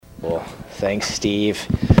Well, thanks, Steve.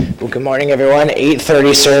 Well, good morning, everyone.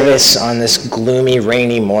 8:30 service on this gloomy,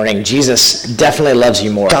 rainy morning. Jesus definitely loves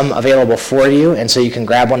you more. Some available for you, and so you can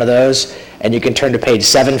grab one of those, and you can turn to page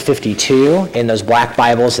 752 in those black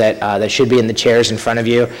Bibles that should be in the chairs in front of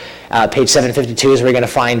you. Page 752 is where you're going to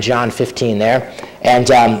find John 15 there. And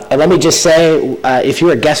let me just say, if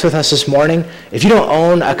you're a guest with us this morning, if you don't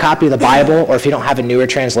own a copy of the Bible, or if you don't have a newer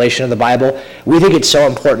translation of the Bible, we think it's so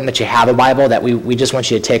important that you have a Bible that we just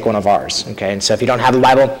want you to take one of ours. Okay, and so if you don't have a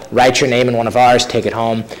Bible, write your name in one of ours, take it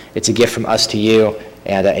home. It's a gift from us to you,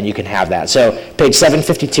 and you can have that. So page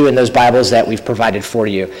 752 in those Bibles that we've provided for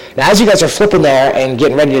you. Now, as you guys are flipping there and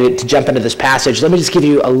getting ready to jump into this passage, let me just give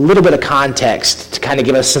you a little bit of context to kind of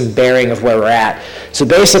give us some bearing of where we're at. So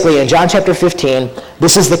basically, in John chapter 15,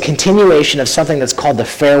 this is the continuation of something that's called the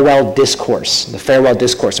farewell discourse. The farewell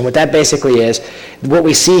discourse. And what that basically is, what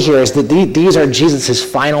we see here is that these are Jesus'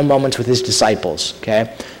 final moments with his disciples.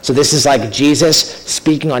 Okay? So this is like Jesus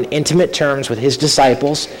speaking on intimate terms with his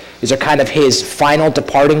disciples. These are kind of his final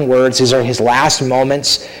departing words. These are his last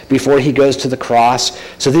moments before he goes to the cross.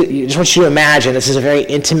 So I just want you to imagine this is a very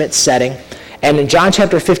intimate setting. And in John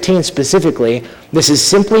chapter 15 specifically, this is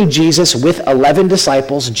simply Jesus with 11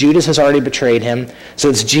 disciples. Judas has already betrayed him. So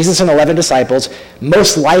it's Jesus and 11 disciples.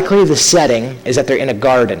 Most likely the setting is that they're in a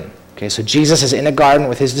garden. Okay, so Jesus is in a garden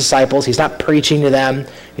with his disciples. He's not preaching to them.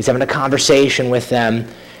 He's having a conversation with them.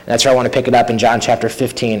 That's where I want to pick it up in John chapter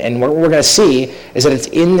 15. And what we're going to see is that it's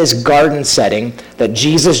in this garden setting that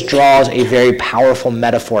Jesus draws a very powerful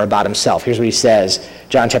metaphor about himself. Here's what he says,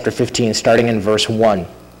 John chapter 15, starting in verse 1.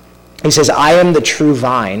 He says, "I am the true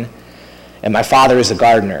vine, and my Father is the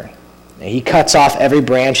gardener. He cuts off every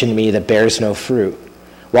branch in me that bears no fruit,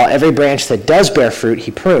 while every branch that does bear fruit he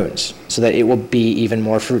prunes, so that it will be even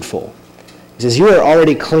more fruitful. He says, you are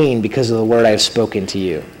already clean because of the word I have spoken to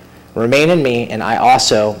you. Remain in me, and I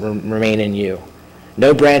also remain in you.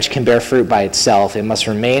 No branch can bear fruit by itself. It must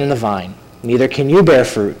remain in the vine. Neither can you bear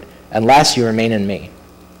fruit unless you remain in me.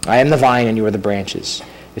 I am the vine, and you are the branches.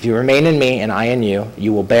 If you remain in me, and I in you,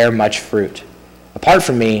 you will bear much fruit. Apart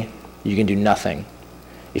from me, you can do nothing.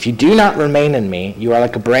 If you do not remain in me, you are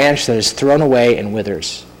like a branch that is thrown away and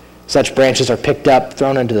withers. Such branches are picked up,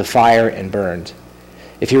 thrown into the fire, and burned.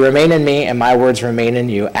 If you remain in me and my words remain in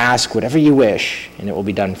you, ask whatever you wish, and it will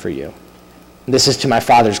be done for you. This is to my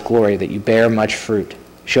Father's glory, that you bear much fruit,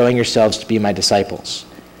 showing yourselves to be my disciples.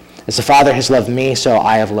 As the Father has loved me, so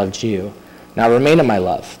I have loved you. Now remain in my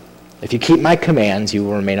love. If you keep my commands, you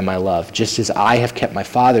will remain in my love, just as I have kept my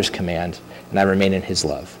Father's command, and I remain in his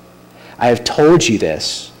love. I have told you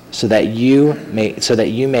this so that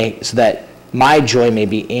my joy may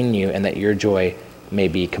be in you, and that your joy may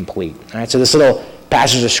be complete." All right, so this little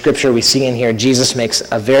passage of scripture we see in here, Jesus makes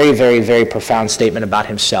a very, very, very profound statement about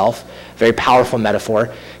himself, very powerful metaphor.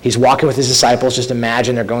 He's walking with his disciples. Just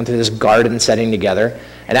imagine they're going through this garden setting together.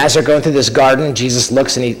 And as they're going through this garden, Jesus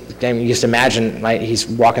looks and you just imagine, right, he's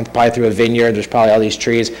walking probably through a vineyard. There's probably all these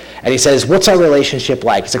trees. And he says, what's our relationship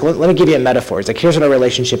like? He's like, let me give you a metaphor. He's like, here's what our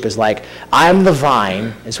relationship is like. I'm the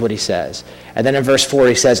vine, is what he says. And then in verse 4,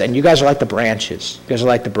 he says, and you guys are like the branches. You guys are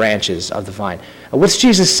like the branches of the vine. And what's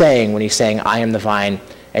Jesus saying when he's saying, I am the vine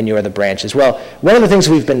and you are the branches? Well, one of the things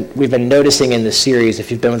we've been noticing in this series,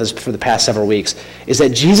 if you've been with us for the past several weeks, is that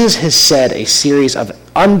Jesus has said a series of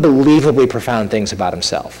unbelievably profound things about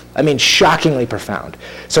himself. I mean, shockingly profound.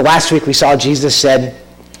 So last week we saw Jesus said,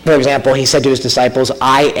 for example, he said to his disciples,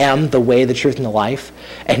 I am the way, the truth, and the life,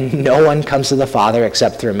 and no one comes to the Father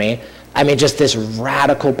except through me. I mean, just this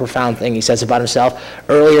radical, profound thing he says about himself.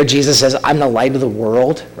 Earlier, Jesus says, I'm the light of the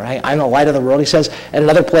world, right? I'm the light of the world, he says. In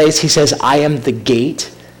another place, he says, I am the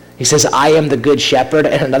gate. He says, I am the good shepherd.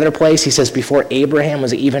 In another place, he says, before Abraham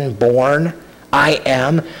was even born, I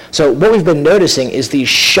am. So what we've been noticing is these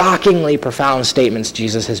shockingly profound statements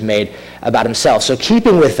Jesus has made about himself. So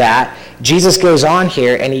keeping with that, Jesus goes on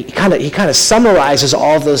here and he kind of summarizes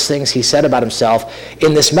all of those things he said about himself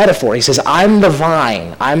in this metaphor. He says, I'm the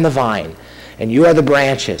vine, and you are the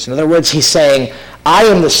branches. In other words, he's saying, I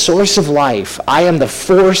am the source of life. I am the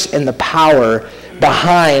force and the power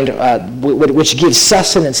behind which gives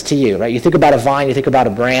sustenance to you, right? You think about a vine, you think about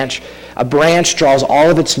a branch. A branch draws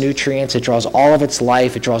all of its nutrients, it draws all of its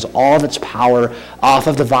life, it draws all of its power off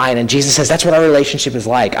of the vine. And Jesus says, that's what our relationship is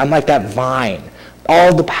like. I'm like that vine.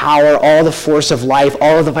 All the power, all the force of life,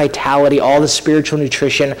 all of the vitality, all the spiritual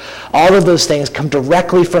nutrition, all of those things come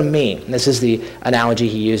directly from me. And this is the analogy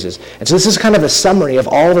he uses. And so this is kind of a summary of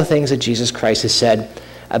all the things that Jesus Christ has said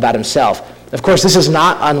about himself. Of course, this is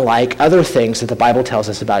not unlike other things that the Bible tells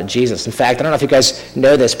us about Jesus. In fact, I don't know if you guys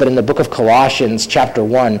know this, but in the book of Colossians, chapter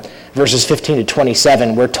 1, verses 15 to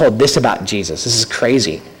 27, we're told this about Jesus. This is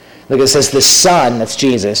crazy. Look, it says the Son, that's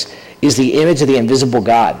Jesus, is the image of the invisible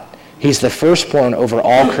God. He's the firstborn over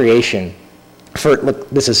all creation. Look,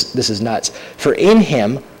 this is nuts. For in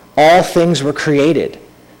him all things were created,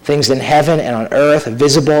 things in heaven and on earth,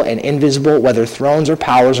 visible and invisible, whether thrones or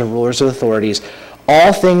powers or rulers or authorities.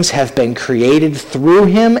 All things have been created through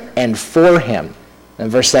him and for him. And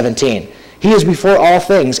verse 17, he is before all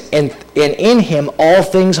things, and in him all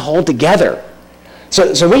things hold together.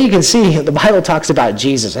 So what you can see, the Bible talks about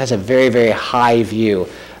Jesus. It has a very, very high view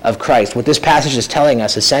of Christ. What this passage is telling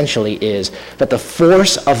us essentially is that the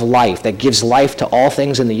force of life that gives life to all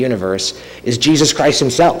things in the universe is Jesus Christ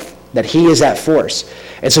himself, that he is that force.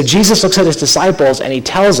 And so Jesus looks at his disciples and he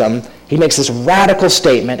tells them, he makes this radical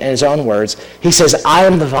statement in his own words. He says, I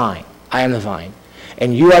am the vine,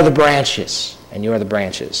 and you are the branches, and you are the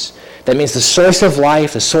branches. That means the source of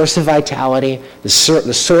life, the source of vitality, the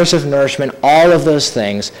source of nourishment, all of those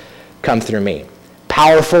things come through me.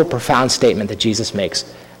 Powerful, profound statement that Jesus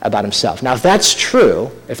makes about himself. Now, if that's true,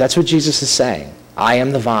 if that's what Jesus is saying, I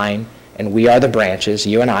am the vine and we are the branches,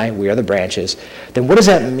 you and I, we are the branches, then what does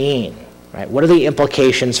that mean? Right? What are the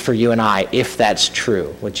implications for you and I if that's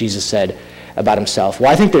true, what Jesus said about himself?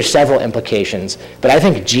 Well, I think there's several implications, but I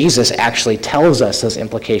think Jesus actually tells us those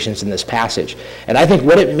implications in this passage. And I think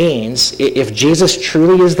what it means, if Jesus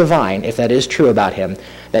truly is the vine, if that is true about him,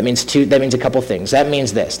 that means a couple things. That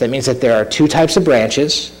means this. That means that there are two types of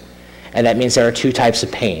branches, and that means there are two types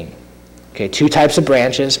of pain. Okay, two types of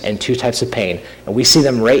branches and two types of pain. And we see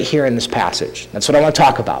them right here in this passage. That's what I want to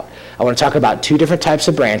talk about. I want to talk about two different types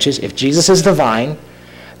of branches. If Jesus is the vine,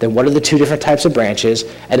 then what are the two different types of branches?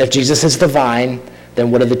 And if Jesus is the vine, then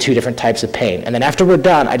what are the two different types of pain? And then after we're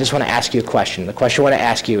done, I just want to ask you a question. The question I want to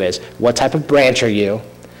ask you is, what type of branch are you,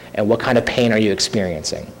 and what kind of pain are you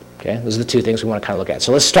experiencing? Okay, those are the two things we want to kind of look at.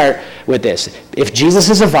 So let's start with this. If Jesus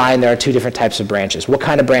is a vine, there are two different types of branches. What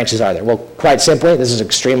kind of branches are there? Well, quite simply, this is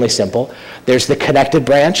extremely simple. There's the connected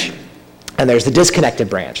branch, and there's the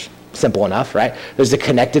disconnected branch. Simple enough, right? There's the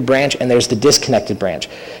connected branch and there's the disconnected branch.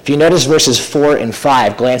 If you notice verses 4 and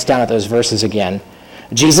 5, glance down at those verses again.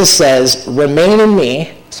 Jesus says, remain in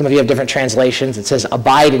me. Some of you have different translations. It says,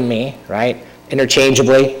 abide in me, right?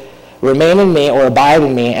 Interchangeably. Remain in me or abide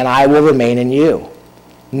in me, and I will remain in you.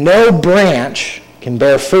 No branch can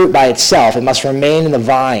bear fruit by itself. It must remain in the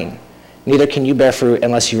vine. Neither can you bear fruit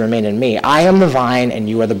unless you remain in me. I am the vine and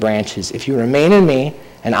you are the branches. If you remain in me,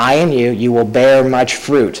 and I in you, you will bear much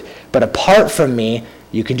fruit. But apart from me,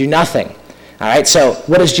 you can do nothing. All right, so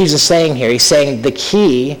what is Jesus saying here? He's saying the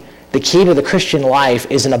key to the Christian life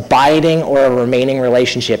is an abiding or a remaining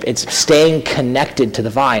relationship. It's staying connected to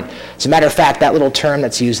the vine. As a matter of fact, that little term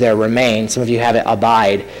that's used there, remain, some of you have it,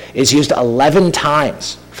 abide, is used 11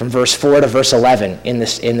 times from verse 4 to verse 11 in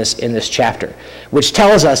this chapter, which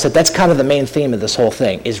tells us that that's kind of the main theme of this whole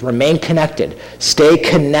thing, is remain connected, stay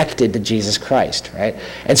connected to Jesus Christ, right?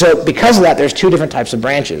 And so because of that, there's two different types of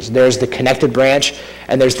branches. There's the connected branch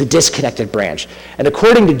and there's the disconnected branch. And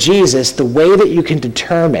according to Jesus, the way that you can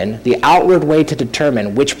determine, the outward way to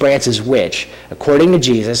determine which branch is which, according to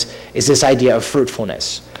Jesus, is this idea of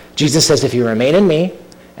fruitfulness. Jesus says, if you remain in me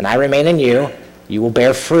and I remain in you, you will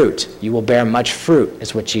bear fruit. You will bear much fruit,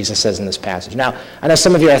 is what Jesus says in this passage. Now, I know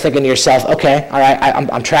some of you are thinking to yourself, okay, all right,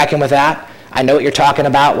 I'm tracking with that. I know what you're talking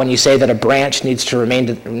about when you say that a branch needs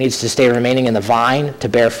to stay remaining in the vine to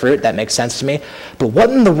bear fruit. That makes sense to me. But what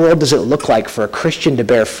in the world does it look like for a Christian to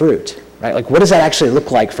bear fruit? Right? Like, what does that actually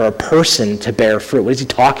look like for a person to bear fruit? What is he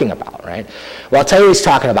talking about, right? Well, I'll tell you what he's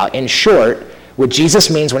talking about. In short, what Jesus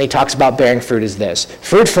means when he talks about bearing fruit is this.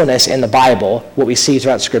 Fruitfulness in the Bible, what we see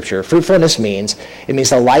throughout Scripture, fruitfulness means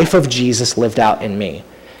the life of Jesus lived out in me.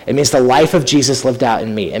 It means the life of Jesus lived out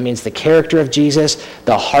in me. It means the character of Jesus,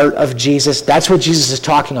 the heart of Jesus. That's what Jesus is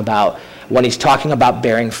talking about when he's talking about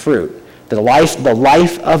bearing fruit. The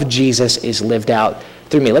life of Jesus is lived out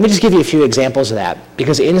through me. Let me just give you a few examples of that,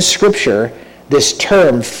 because in Scripture, this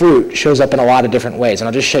term, fruit, shows up in a lot of different ways, and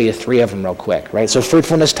I'll just show you 3 of them real quick, right? So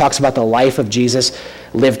fruitfulness talks about the life of Jesus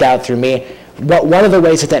lived out through me. One of the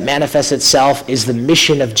ways that manifests itself is the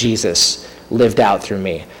mission of Jesus lived out through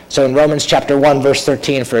me. So in Romans chapter 1, verse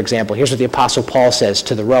 13, for example, here's what the Apostle Paul says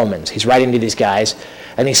to the Romans. He's writing to these guys,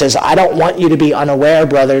 and he says, I don't want you to be unaware,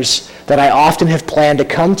 brothers, that I often have planned to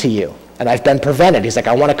come to you, and I've been prevented. He's like,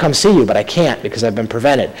 I want to come see you, but I can't because I've been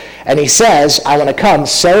prevented. And he says, I want to come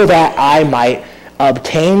so that I might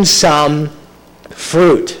obtain some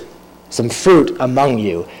fruit among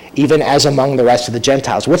you, even as among the rest of the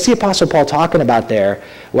Gentiles. What's the Apostle Paul talking about there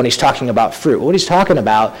when he's talking about fruit? What he's talking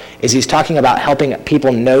about is he's talking about helping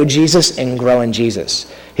people know Jesus and grow in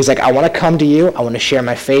Jesus. He's like, I want to come to you. I want to share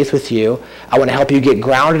my faith with you. I want to help you get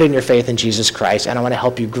grounded in your faith in Jesus Christ, and I want to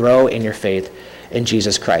help you grow in your faith in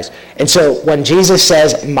Jesus Christ. And so when Jesus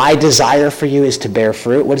says, my desire for you is to bear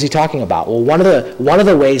fruit, what is he talking about? Well, one of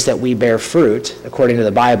the ways that we bear fruit, according to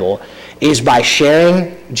the Bible, is by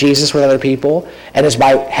sharing Jesus with other people, and is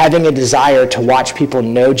by having a desire to watch people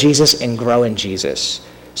know Jesus and grow in Jesus.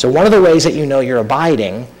 So one of the ways that you know you're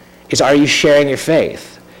abiding is, are you sharing your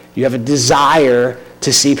faith? You have a desire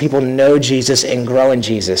to see people know Jesus and grow in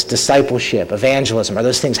Jesus. Discipleship, evangelism, are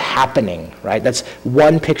those things happening, right? That's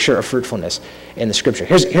one picture of fruitfulness in the scripture.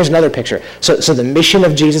 Here's another picture. So the mission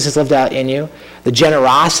of Jesus is lived out in you. The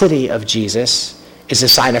generosity of Jesus is a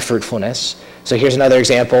sign of fruitfulness. So here's another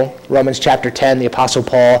example. Romans chapter 10, the Apostle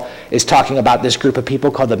Paul is talking about this group of people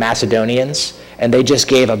called the Macedonians, and they just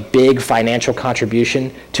gave a big financial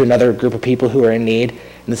contribution to another group of people who are in need.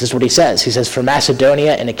 And this is what he says. He says, for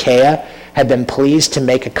Macedonia and Achaia had been pleased to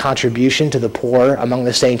make a contribution to the poor among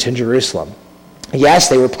the saints in Jerusalem. Yes,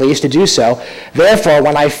 they were pleased to do so. Therefore,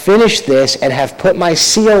 when I finish this and have put my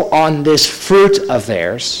seal on this fruit of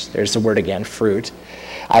theirs, there's the word again, fruit,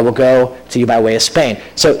 I will go to you by way of Spain.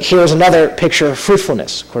 So here's another picture of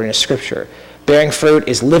fruitfulness, according to Scripture. Bearing fruit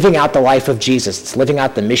is living out the life of Jesus. It's living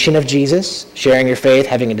out the mission of Jesus, sharing your faith,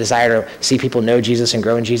 having a desire to see people know Jesus and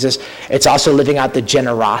grow in Jesus. It's also living out the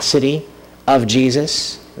generosity of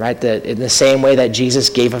Jesus, right? In the same way that Jesus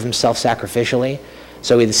gave of himself sacrificially.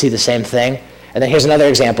 So we see the same thing. And then here's another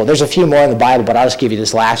example. There's a few more in the Bible, but I'll just give you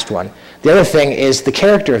this last one. The other thing is the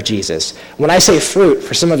character of Jesus. When I say fruit,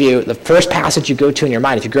 for some of you, the first passage you go to in your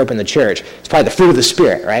mind, if you grew up in the church, it's probably the fruit of the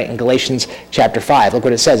Spirit, right? In Galatians chapter 5, look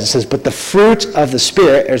what it says. It says, but the fruit of the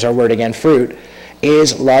Spirit, there's our word again, fruit,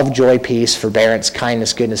 is love, joy, peace, forbearance,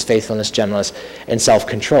 kindness, goodness, faithfulness, gentleness, and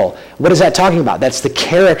self-control. What is that talking about? That's the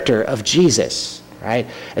character of Jesus, right?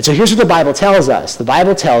 And so here's what the Bible tells us. The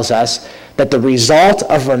Bible tells us that the result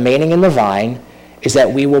of remaining in the vine is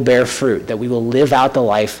that we will bear fruit, that we will live out the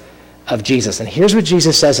life of Jesus. And here's what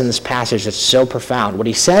Jesus says in this passage that's so profound. What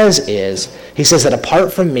he says is, he says that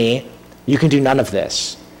apart from me, you can do none of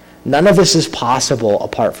this. None of this is possible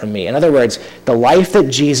apart from me. In other words, the life that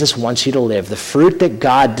Jesus wants you to live, the fruit that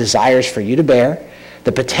God desires for you to bear,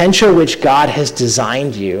 the potential which God has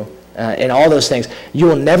designed you, and all those things, you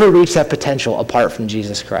will never reach that potential apart from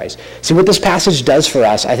Jesus Christ. See, what this passage does for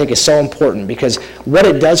us, I think, is so important, because what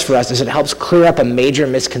it does for us is it helps clear up a major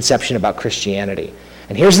misconception about Christianity.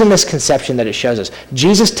 And here's the misconception that it shows us.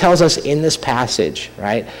 Jesus tells us in this passage,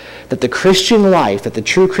 right, that the Christian life, that the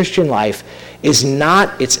true Christian life is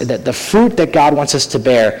not, that the fruit that God wants us to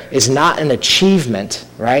bear is not an achievement,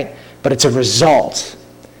 right, but it's a result.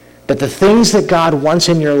 That the things that God wants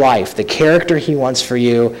in your life, the character he wants for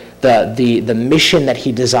you, the mission that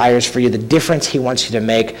he desires for you, the difference he wants you to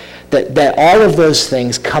make, that all of those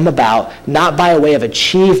things come about not by a way of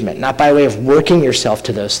achievement, not by way of working yourself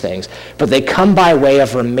to those things, but they come by way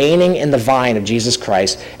of remaining in the vine of Jesus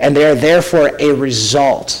Christ, and they are therefore a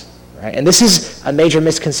result. Right? And this is a major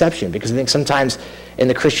misconception, because I think sometimes in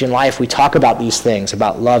the Christian life we talk about these things,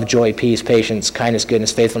 about love, joy, peace, patience, kindness,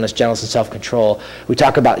 goodness, faithfulness, gentleness, and self-control. We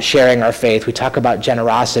talk about sharing our faith. We talk about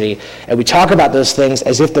generosity. And we talk about those things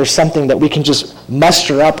as if there's something that we can just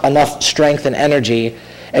muster up enough strength and energy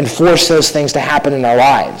and force those things to happen in our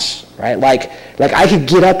lives. Right? Like I could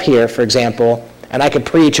get up here, for example, and I could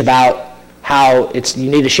preach about how you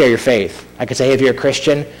need to share your faith. I could say, hey, if you're a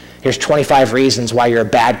Christian, here's 25 reasons why you're a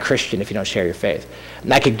bad Christian if you don't share your faith.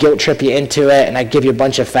 And I could guilt trip you into it, and I'd give you a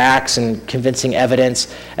bunch of facts and convincing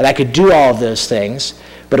evidence, and I could do all of those things.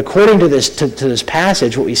 But according to this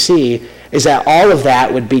passage, what we see is that all of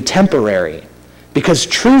that would be temporary, because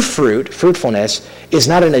true fruitfulness, is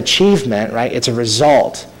not an achievement, right? It's a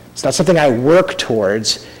result. It's not something I work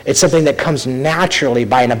towards. It's something that comes naturally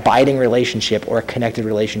by an abiding relationship or a connected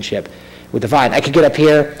relationship with the vine. I could get up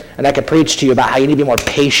here and I could preach to you about how you need to be more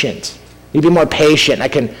patient. You need to be more patient. I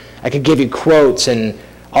could give you quotes and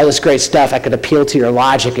all this great stuff. I could appeal to your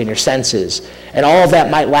logic and your senses. And all of that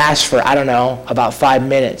might last for, about 5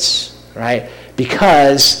 minutes, right?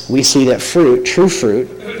 Because we see that true fruit,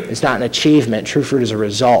 is not an achievement. True fruit is a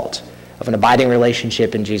result of an abiding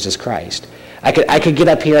relationship in Jesus Christ. I could get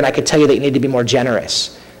up here and I could tell you that you need to be more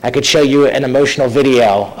generous. I could show you an emotional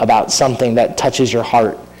video about something that touches your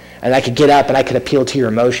heart. And I could get up and I could appeal to your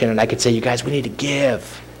emotion, and I could say, you guys, we need to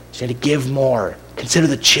give. You need to give more. Consider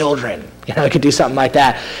the children. I could do something like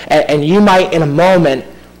that. And you might, in a moment,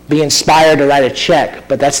 be inspired to write a check,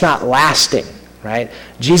 but that's not lasting, right?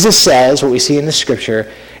 Jesus says, what we see in the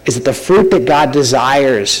scripture, is that the fruit that God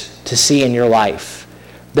desires to see in your life,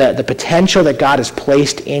 the potential that God has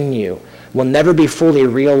placed in you, will never be fully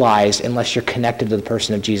realized unless you're connected to the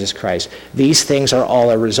person of Jesus Christ. These things are all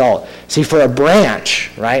a result. See, for a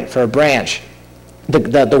branch, right,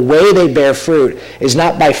 the way they bear fruit is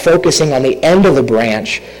not by focusing on the end of the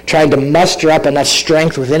branch, trying to muster up enough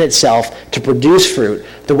strength within itself to produce fruit.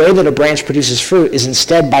 The way that a branch produces fruit is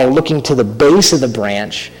instead by looking to the base of the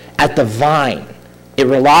branch at the vine. It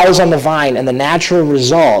relies on the vine, and the natural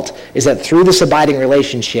result is that through this abiding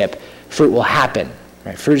relationship, fruit will happen.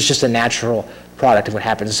 Right? Fruit is just a natural product of what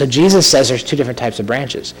happens. So Jesus says there's two different types of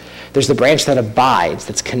branches. There's the branch that abides,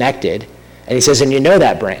 that's connected, and he says, and you know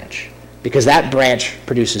that branch, because that branch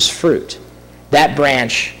produces fruit. That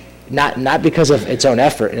branch, not because of its own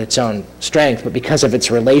effort and its own strength, but because of its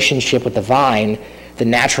relationship with the vine, the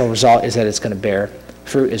natural result is that it's going to bear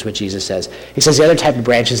fruit, is what Jesus says. He says the other type of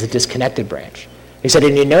branch is the disconnected branch. He said,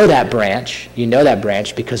 and you know that branch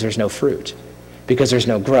because there's no fruit, because there's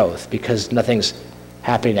no growth, because nothing's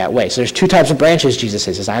happening that way. So there's two types of branches, Jesus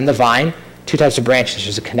says. I'm the vine, two types of branches.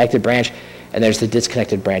 There's a connected branch, and there's the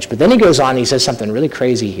disconnected branch. But then he goes on, and he says something really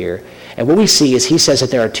crazy here. And what we see is he says that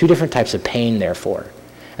there are two different types of pain, therefore.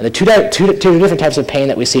 And the two different types of pain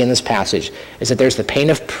that we see in this passage is that there's the pain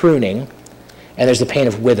of pruning, and there's the pain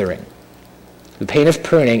of withering. The pain of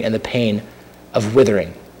pruning and the pain of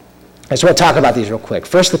withering. And so we'll talk about these real quick.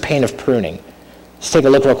 First, the pain of pruning. Let's take a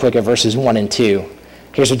look real quick at verses 1 and 2.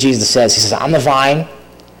 Here's what Jesus says. He says, I'm the vine,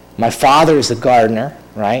 my Father is the gardener,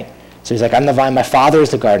 right? So he's like, I'm the vine, my Father is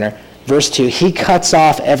the gardener. Verse 2, he cuts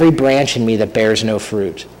off every branch in me that bears no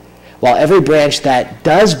fruit. While every branch that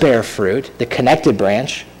does bear fruit, the connected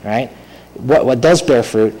branch, right, what does bear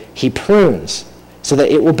fruit, he prunes so that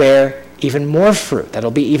it will bear even more fruit,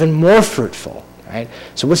 that'll be even more fruitful, right?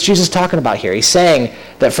 So what's Jesus talking about here? He's saying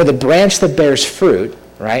that for the branch that bears fruit,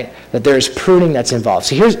 right, that there's pruning that's involved.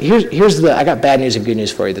 So I got bad news and good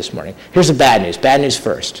news for you this morning. Here's the bad news. Bad news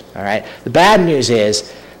first, all right? The bad news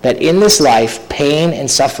is that in this life, pain and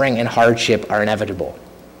suffering and hardship are inevitable.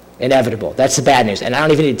 Inevitable. That's the bad news. And I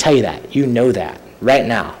don't even need to tell you that. You know that right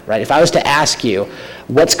now, right? If I was to ask you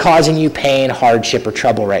what's causing you pain, hardship, or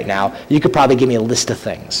trouble right now, you could probably give me a list of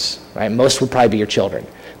things, right? Most would probably be your children.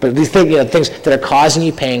 But these things that are causing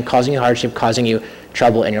you pain, causing you hardship, causing you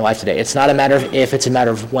trouble in your life today. It's not a matter of if, it's a matter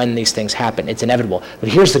of when these things happen. It's inevitable. But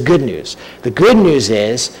here's the good news. The good news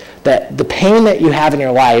is that the pain that you have in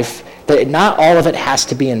your life, that not all of it has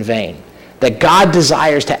to be in vain. That God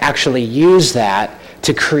desires to actually use that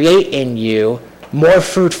to create in you more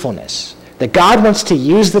fruitfulness. That God wants to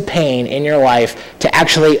use the pain in your life to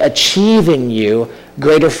actually achieve in you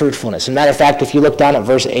greater fruitfulness. As a matter of fact, if you look down at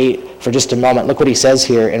verse 8 for just a moment, look what he says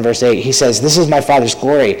here in verse 8. He says, this is my Father's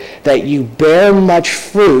glory, that you bear much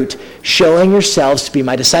fruit, showing yourselves to be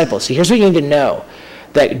my disciples. So here's what you need to know,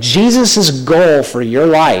 that Jesus' goal for your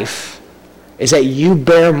life is that you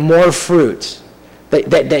bear more fruit,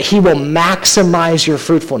 that he will maximize your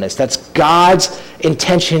fruitfulness. That's God's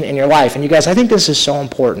intention in your life. And you guys, I think this is so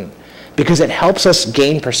important, because it helps us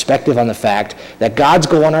gain perspective on the fact that God's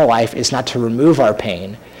goal in our life is not to remove our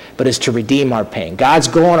pain, but is to redeem our pain. God's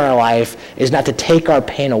goal in our life is not to take our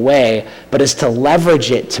pain away, but is to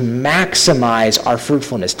leverage it to maximize our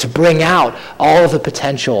fruitfulness, to bring out all of the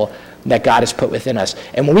potential that God has put within us.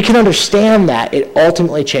 And when we can understand that, it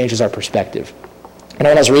ultimately changes our perspective. And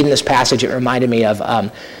when I was reading this passage, it reminded me of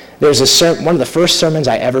there's one of the first sermons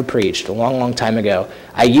I ever preached a long, long time ago.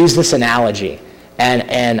 I used this analogy.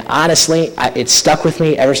 And honestly, it stuck with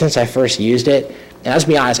me ever since I first used it. And I'll just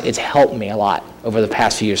be honest, it's helped me a lot over the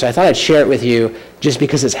past few years. So I thought I'd share it with you just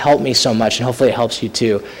because it's helped me so much, and hopefully it helps you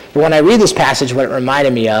too. But when I read this passage, what it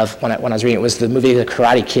reminded me of when I was reading it was the movie The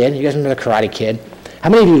Karate Kid. You guys remember The Karate Kid?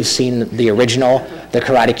 How many of you have seen the original, The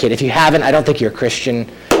Karate Kid? If you haven't, I don't think you're a Christian.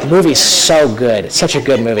 The movie's so good. It's such a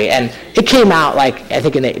good movie. And it came out, I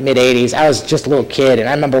think in the mid-'80s. I was just a little kid, and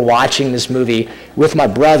I remember watching this movie with my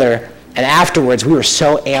brother. And afterwards, we were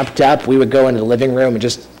so amped up, we would go into the living room and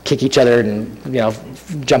just kick each other and,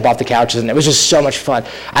 jump off the couches. And it was just so much fun.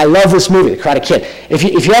 I love this movie, The Karate Kid. If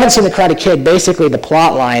you haven't seen The Karate Kid, basically the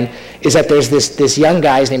plot line is that there's this young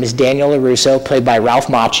guy, his name is Daniel LaRusso, played by Ralph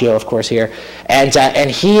Macchio, of course, here.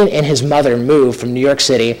 And he and his mother moved from New York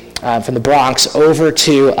City, from the Bronx, over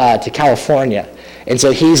to California. And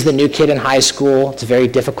so he's the new kid in high school. It's a very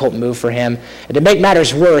difficult move for him. And to make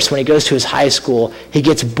matters worse, when he goes to his high school, he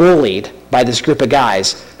gets bullied by this group of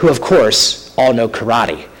guys who, of course, all know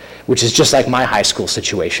karate, which is just like my high school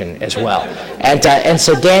situation as well. And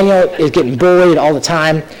so Daniel is getting bullied all the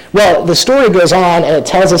time. Well, the story goes on, and it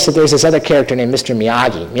tells us that there's this other character named Mr.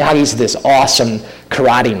 Miyagi. Miyagi's this awesome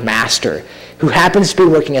karate master who happens to be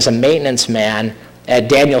working as a maintenance man at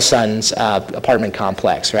Daniel-san's apartment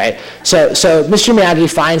complex, right? So Mr. Miyagi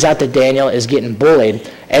finds out that Daniel is getting bullied,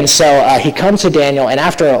 and so he comes to Daniel, and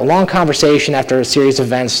after a long conversation, after a series of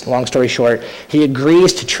events, long story short, he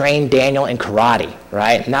agrees to train Daniel in karate,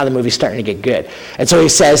 right? Now the movie's starting to get good. And so he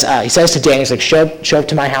says to Daniel, he's like, show up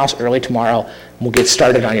to my house early tomorrow, and we'll get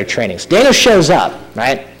started on your training. So Daniel shows up,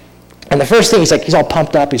 right? And the first thing, he's all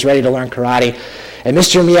pumped up, he's ready to learn karate, and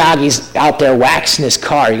Mr. Miyagi's out there waxing his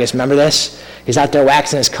car. You guys remember this? He's out there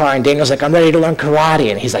waxing his car, and Daniel's like, I'm ready to learn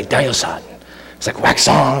karate. And he's like, Daniel-san. He's like, wax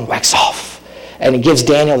on, wax off. And he gives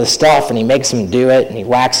Daniel the stuff, and he makes him do it, and he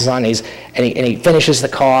waxes on, and he finishes the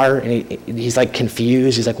car, and he's like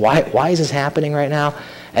confused. He's like, why is this happening right now?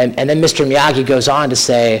 And then Mr. Miyagi goes on to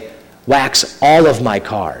say, wax all of my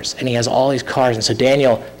cars. And he has all these cars, and so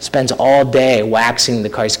Daniel spends all day waxing the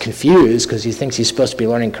car. He's confused because he thinks he's supposed to be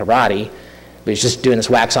learning karate, but he's just doing this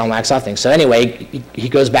wax on, wax off thing. So anyway, he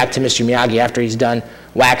goes back to Mr. Miyagi after he's done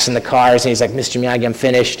waxing the cars, and he's like, Mr. Miyagi, I'm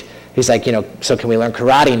finished. He's like, so can we learn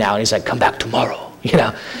karate now? And he's like, come back tomorrow,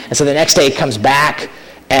 And so the next day he comes back,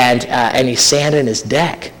 and he's sanding his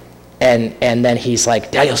deck. And then he's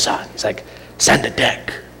like, Daniel-san, he's like, sand the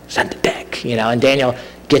deck, And Daniel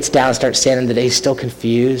gets down and starts sanding the deck. He's still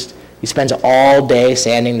confused. He spends all day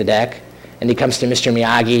sanding the deck. And he comes to Mr.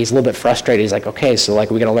 Miyagi. He's a little bit frustrated. He's like, okay, so we're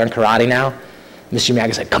going to learn karate now? Mr.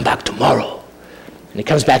 Miyagi's like, come back tomorrow. And he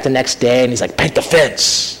comes back the next day, and he's like, paint the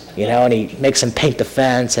fence, and he makes him paint the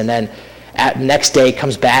fence. And then the next day he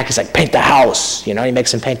comes back, he's like, paint the house, he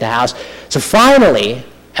makes him paint the house. So finally,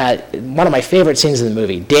 one of my favorite scenes in the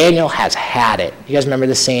movie, Daniel has had it. You guys remember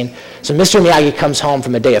this scene? So Mr. Miyagi comes home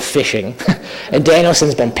from a day of fishing, and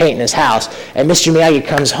Daniel-san's been painting his house, and Mr. Miyagi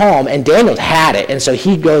comes home, and Daniel's had it, and so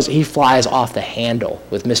he flies off the handle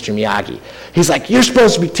with Mr. Miyagi. He's like, you're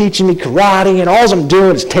supposed to be teaching me karate, and all I'm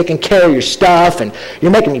doing is taking care of your stuff, and you're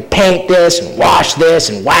making me paint this, and wash this,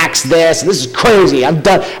 and wax this, and this is crazy, I'm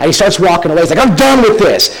done. And he starts walking away, he's like, I'm done with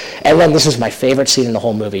this. And then this is my favorite scene in the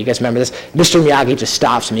whole movie. You guys remember this? Mr. Miyagi just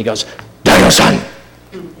stops him, he goes, Daniel-san!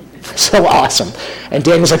 So awesome. And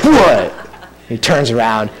Daniel's like, what? He turns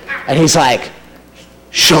around, and he's like,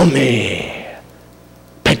 show me.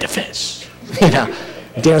 Paint the fence. And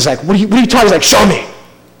Daniel's like, what are you talking? He's like, show me.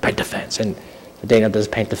 Paint the fence. And Daniel does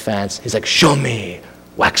paint the fence. He's like, show me.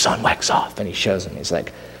 Wax on, wax off. And he shows him. He's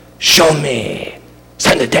like, show me.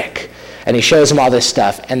 Sand the deck. And he shows him all this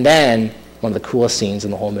stuff. And then, one of the coolest scenes in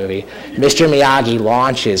the whole movie, Mr. Miyagi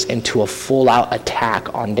launches into a full-out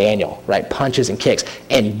attack on Daniel, right? Punches and kicks.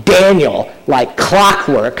 And Daniel, like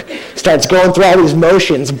clockwork, starts going through all these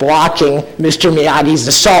motions, blocking Mr. Miyagi's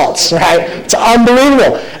assaults, right? It's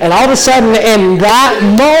unbelievable. And all of a sudden, in that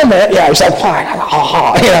moment, he's like,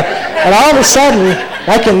 and all of a sudden,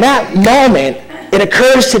 like in that moment, it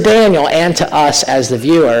occurs to Daniel and to us as the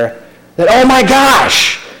viewer that, oh my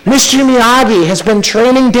gosh, Mr. Miyagi has been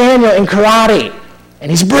training Daniel in karate, and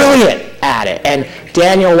he's brilliant at it. And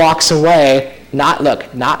Daniel walks away,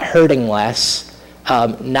 not hurting less,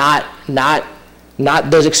 not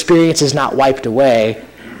those experiences not wiped away,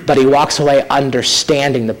 but he walks away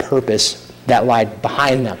understanding the purpose that lied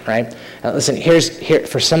behind them, right? Now listen, here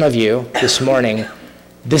for some of you this morning,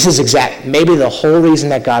 this is maybe the whole reason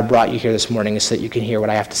that God brought you here this morning is so that you can hear what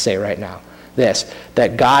I have to say right now.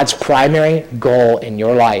 That God's primary goal in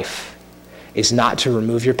your life is not to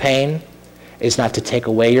remove your pain, is not to take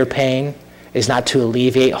away your pain, is not to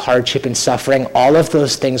alleviate hardship and suffering. All of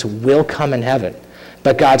those things will come in heaven.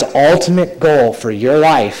 But God's ultimate goal for your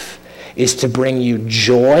life is to bring you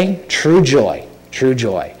joy, true joy,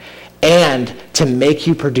 and to make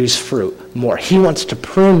you produce fruit more. He wants to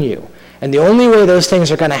prune you. And the only way those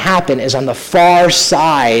things are going to happen is on the far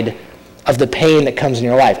side of the pain that comes in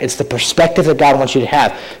your life. It's the perspective that God wants you to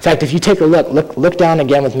have. In fact, if you take a look down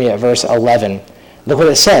again with me at verse 11. Look what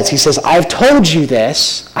it says. He says, I've told you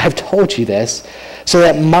this, so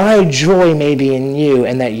that my joy may be in you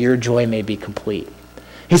and that your joy may be complete.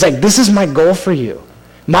 He's like, this is my goal for you.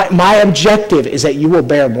 My objective is that you will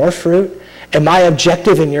bear more fruit, and my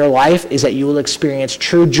objective in your life is that you will experience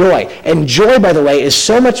true joy. And joy, by the way, is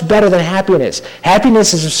so much better than happiness.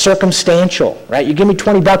 Happiness is circumstantial, right? You give me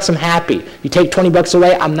 $20, I'm happy. You take $20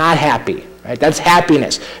 away, I'm not happy, right? That's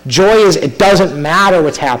happiness. Joy is, it doesn't matter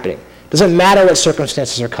what's happening. It doesn't matter what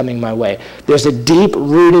circumstances are coming my way. There's a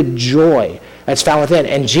deep-rooted joy that's found within.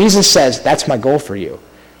 And Jesus says, that's my goal for you.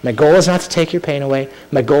 My goal is not to take your pain away.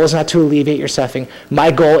 My goal is not to alleviate your suffering. My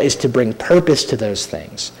goal is to bring purpose to those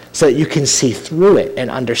things so that you can see through it and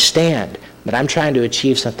understand that I'm trying to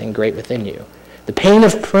achieve something great within you. The pain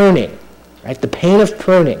of pruning, right? The pain of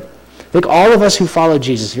pruning. Look, all of us who follow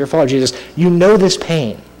Jesus, if you're following Jesus, you know this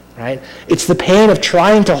pain. right? It's the pain of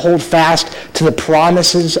trying to hold fast to the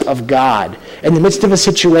promises of God in the midst of a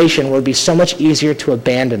situation where it would be so much easier to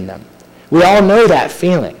abandon them. We all know that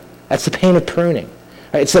feeling. That's the pain of pruning.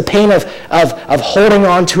 Right? It's the pain of holding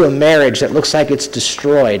on to a marriage that looks like it's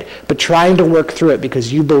destroyed, but trying to work through it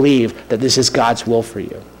because you believe that this is God's will for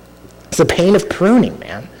you. It's the pain of pruning,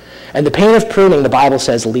 man. And the pain of pruning, the Bible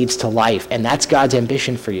says, leads to life, and that's God's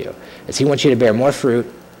ambition for you, is he wants you to bear more fruit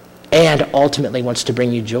and ultimately wants to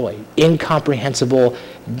bring you joy. Incomprehensible,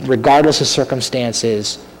 regardless of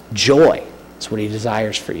circumstances, joy is what he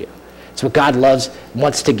desires for you. It's what God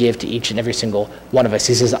wants to give to each and every single one of us.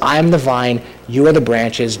 He says, I am the vine, you are the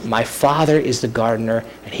branches, my Father is the gardener,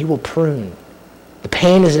 and he will prune. The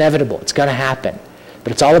pain is inevitable. It's going to happen.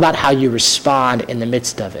 But it's all about how you respond in the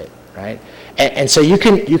midst of it, right? And so you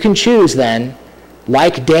can choose then,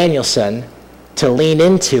 like Danielson, to lean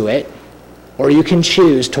into it, or you can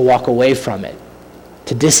choose to walk away from it,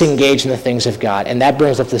 to disengage in the things of God. And that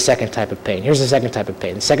brings up the second type of pain. Here's the second type of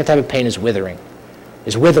pain. The second type of pain is withering.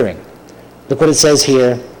 Look what it says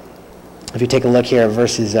here. If you take a look here at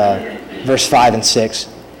verse 5 and 6.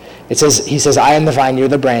 He says, I am the vine, you're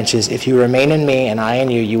the branches. If you remain in me and I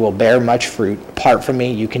in you, you will bear much fruit. Apart from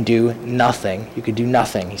me, you can do nothing. You can do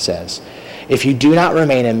nothing, he says. If you do not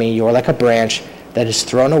remain in me, you are like a branch that is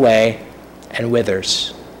thrown away and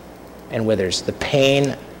withers. The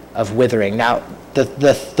pain of withering. Now,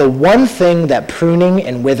 the one thing that pruning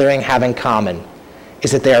and withering have in common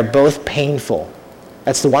is that they are both painful.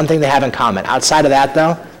 That's the one thing they have in common. Outside of that,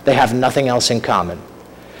 though, they have nothing else in common.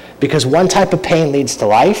 Because one type of pain leads to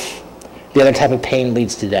life, the other type of pain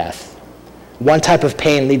leads to death. One type of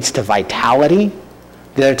pain leads to vitality,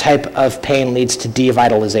 the other type of pain leads to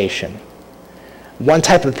devitalization. One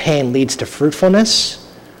type of pain leads to fruitfulness,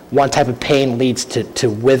 one type of pain leads to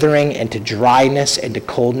withering and to dryness and to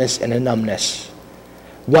coldness and to numbness.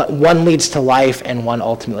 One leads to life and one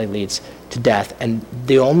ultimately leads to death. And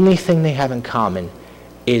the only thing they have in common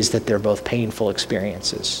is that they're both painful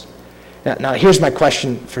experiences. Now here's my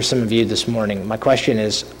question for some of you this morning. My question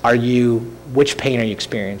is, which pain are you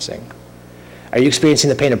experiencing? Are you experiencing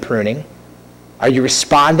the pain of pruning? Are you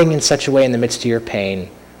responding in such a way in the midst of your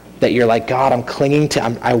pain that you're like, God, I'm clinging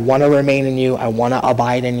to, I want to remain in you, I want to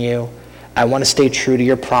abide in you, I want to stay true to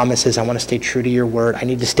your promises, I want to stay true to your word, I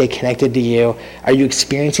need to stay connected to you. Are you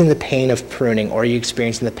experiencing the pain of pruning, or are you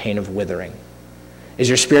experiencing the pain of withering? Is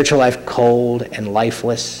your spiritual life cold and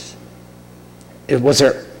lifeless?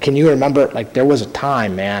 Can you remember, there was a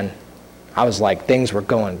time, man, I was like, things were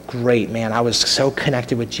going great, man. I was so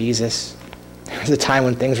connected with Jesus. There was a time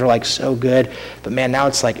when things were so good, but man, now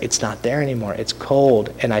it's it's not there anymore. It's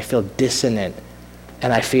cold, and I feel dissonant,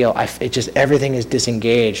 and I feel everything is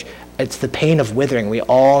disengaged. It's the pain of withering. We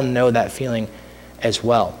all know that feeling as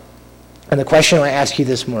well. And the question I ask you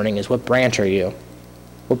this morning is, what branch are you?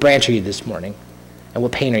 What branch are you this morning? And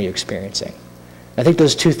what pain are you experiencing? I think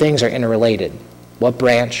those two things are interrelated. What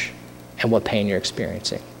branch and what pain you're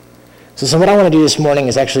experiencing. So what I want to do this morning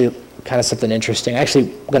is actually kind of something interesting. I'm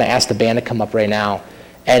going to ask the band to come up right now.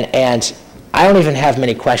 And I don't even have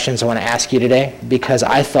many questions I want to ask you today, because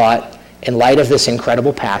I thought, in light of this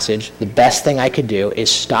incredible passage, the best thing I could do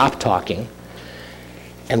is stop talking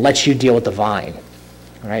and let you deal with the vine.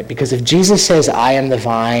 All right? Because if Jesus says, I am the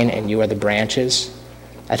vine and you are the branches,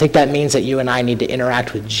 I think that means that you and I need to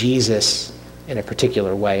interact with Jesus in a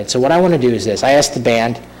particular way. And so what I want to do is this. I asked the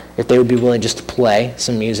band if they would be willing just to play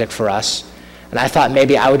some music for us. And I thought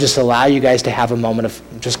maybe I would just allow you guys to have a moment of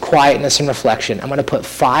just quietness and reflection. I'm going to put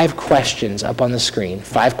 5 questions up on the screen,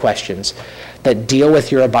 5 questions that deal with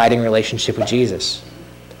your abiding relationship with Jesus.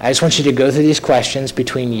 I just want you to go through these questions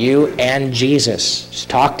between you and Jesus. Just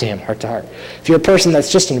talk to him heart to heart. If you're a person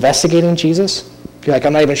that's just investigating Jesus, if you're like,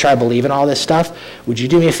 I'm not even sure I believe in all this stuff, would you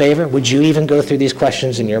do me a favor? Would you even go through these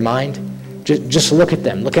questions in your mind? Just look at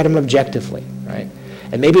them. Look at them objectively, right?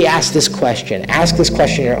 And maybe ask this question. Ask this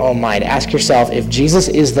question in your own mind. Ask yourself, if Jesus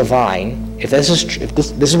is the vine, if this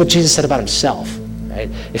is what Jesus said about himself, right?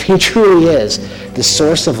 If he truly is the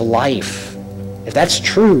source of life, if that's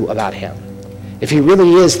true about him, if he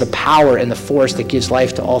really is the power and the force that gives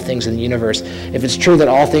life to all things in the universe, if it's true that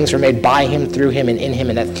all things are made by him, through him, and in him,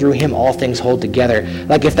 and that through him all things hold together,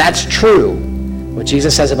 if that's true, what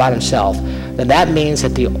Jesus says about himself, then that means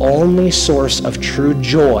that the only source of true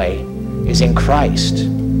joy is in Christ.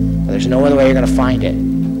 There's no other way you're going to find it.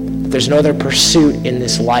 There's no other pursuit in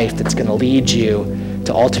this life that's going to lead you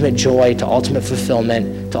to ultimate joy, to ultimate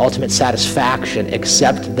fulfillment, to ultimate satisfaction,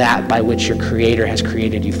 except that by which your Creator has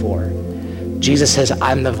created you for. Jesus says,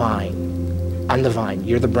 I'm the vine. I'm the vine.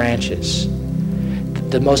 You're the branches.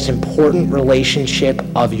 The most important relationship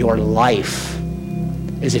of your life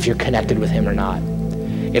is if you're connected with him or not.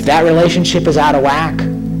 If that relationship is out of whack,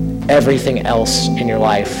 everything else in your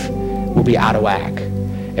life will be out of whack.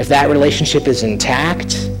 If that relationship is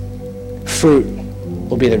intact, fruit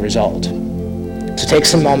will be the result. So take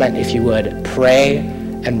some moment, if you would, pray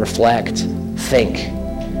and reflect, think.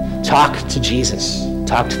 Talk to Jesus.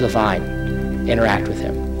 Talk to the vine. Interact with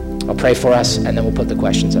him. I'll pray for us, and then we'll put the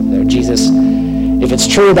questions up there. Jesus, if it's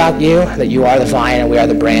true about you that you are the vine and we are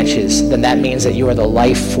the branches, then that means that you are the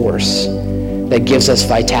life force that gives us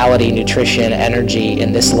vitality, nutrition, energy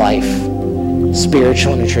in this life,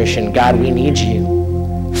 spiritual nutrition. God, we need you.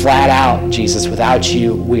 Flat out, Jesus. Without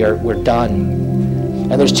you, we're done.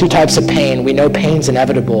 And there's two types of pain. We know pain's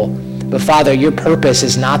inevitable, but Father, your purpose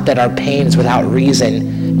is not that our pain is without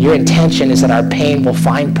reason. Your intention is that our pain will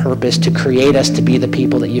find purpose to create us to be the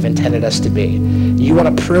people that you've intended us to be. You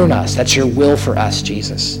want to prune us. That's your will for us,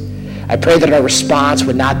 Jesus. I pray that our response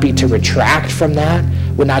would not be to retract from that,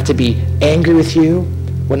 would not to be angry with you,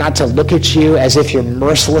 would not to look at you as if you're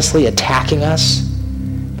mercilessly attacking us,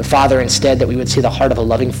 but Father, instead that we would see the heart of a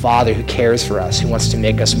loving Father who cares for us, who wants to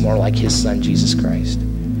make us more like his Son, Jesus Christ.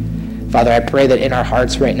 Father, I pray that in our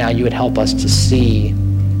hearts right now you would help us to see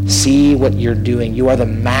what you're doing. You are the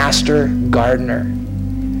master gardener.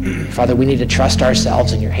 Father, we need to trust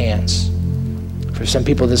ourselves in your hands. For some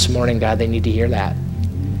people this morning, God, they need to hear that.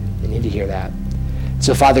 They need to hear that.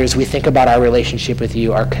 So Father, as we think about our relationship with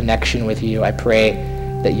you, our connection with you, I pray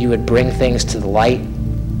that you would bring things to the light,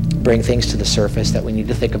 bring things to the surface that we need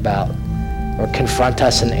to think about, or confront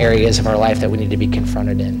us in areas of our life that we need to be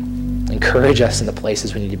confronted in. Encourage us in the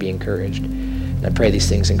places we need to be encouraged. And I pray these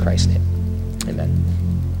things in Christ's name. Amen.